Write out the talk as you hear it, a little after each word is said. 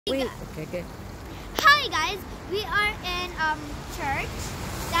Wait, okay. Hi guys, we are in church.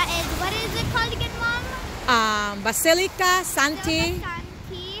 That is, what is it called again, Mom? Basilica Santi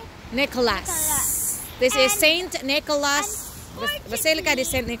Nicholas. This is Saint Nicholas. Basilica de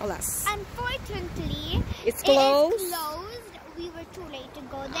Saint Nicholas. Unfortunately, It's closed. It is closed. We were too late to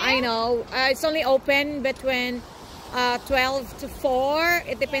go there. I know. It's only open between 12 to 4.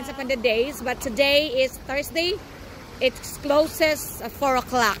 It depends upon the days. But today is Thursday. It closes at 4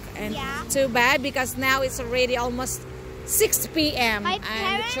 o'clock. And too bad because now it's already almost 6 p.m. My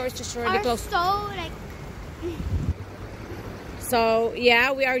and the church is are already closed. So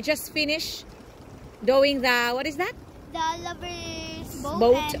yeah, we are just finished doing the, what is that? The lovers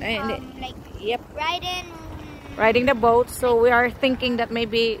Boat and yep, riding the boat. So we are thinking that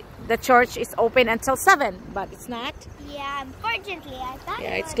maybe the church is open until 7, but it's not. Yeah, unfortunately, I thought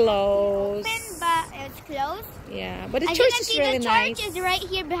it's closed. Open, but it's closed. Yeah, but the church is really nice. The church is right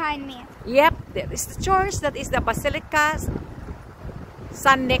here behind me. Yep, that is the church. That is the Basilica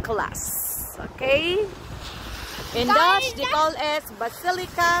San Nicholas. Okay. In Dutch, they call it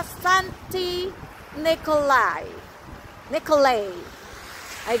Basilica Santi Nicolai.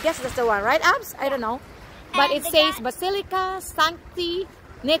 I guess that's the one, right, Abs? I don't know. But it says Basilica Sancti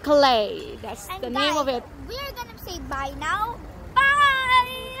Nicolai. That's the name of it. We are gonna say bye now.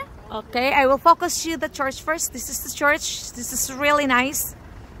 Bye! Okay, I will focus you the church first. This is the church. This is really nice.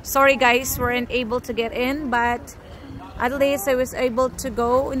 Sorry guys, we weren't able to get in, but at least I was able to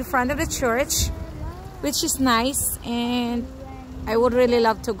go in front of the church, which is nice. And I would really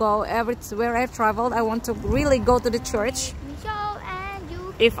love to go everywhere I've traveled. I want to really go to the church.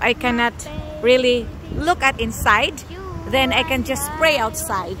 If I cannot really look at inside, then I can just pray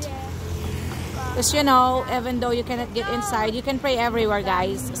outside. Because you know, even though you cannot get inside, you can pray everywhere,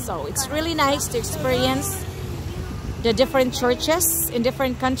 guys. So it's really nice to experience the different churches in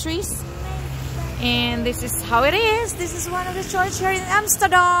different countries. And this is how it is. This is one of the churches here in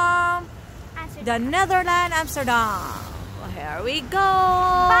Amsterdam. The Netherlands, Amsterdam. Here we go.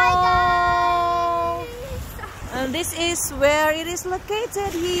 Bye guys. And this is where it is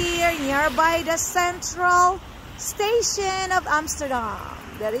located here, nearby the central station of Amsterdam.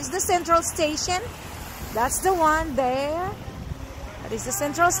 That is the central station. That's the one there. That is the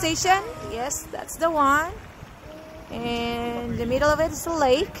central station. Yes, that's the one. And in the middle of it is a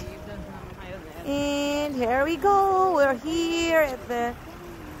lake. And here we go. We're here at the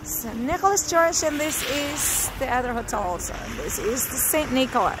St. Nicholas Church, and this is the other hotel. So this is the St.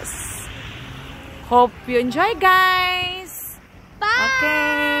 Nicholas. Hope you enjoy, guys. Bye.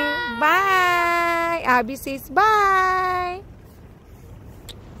 Okay, bye. Abby says bye.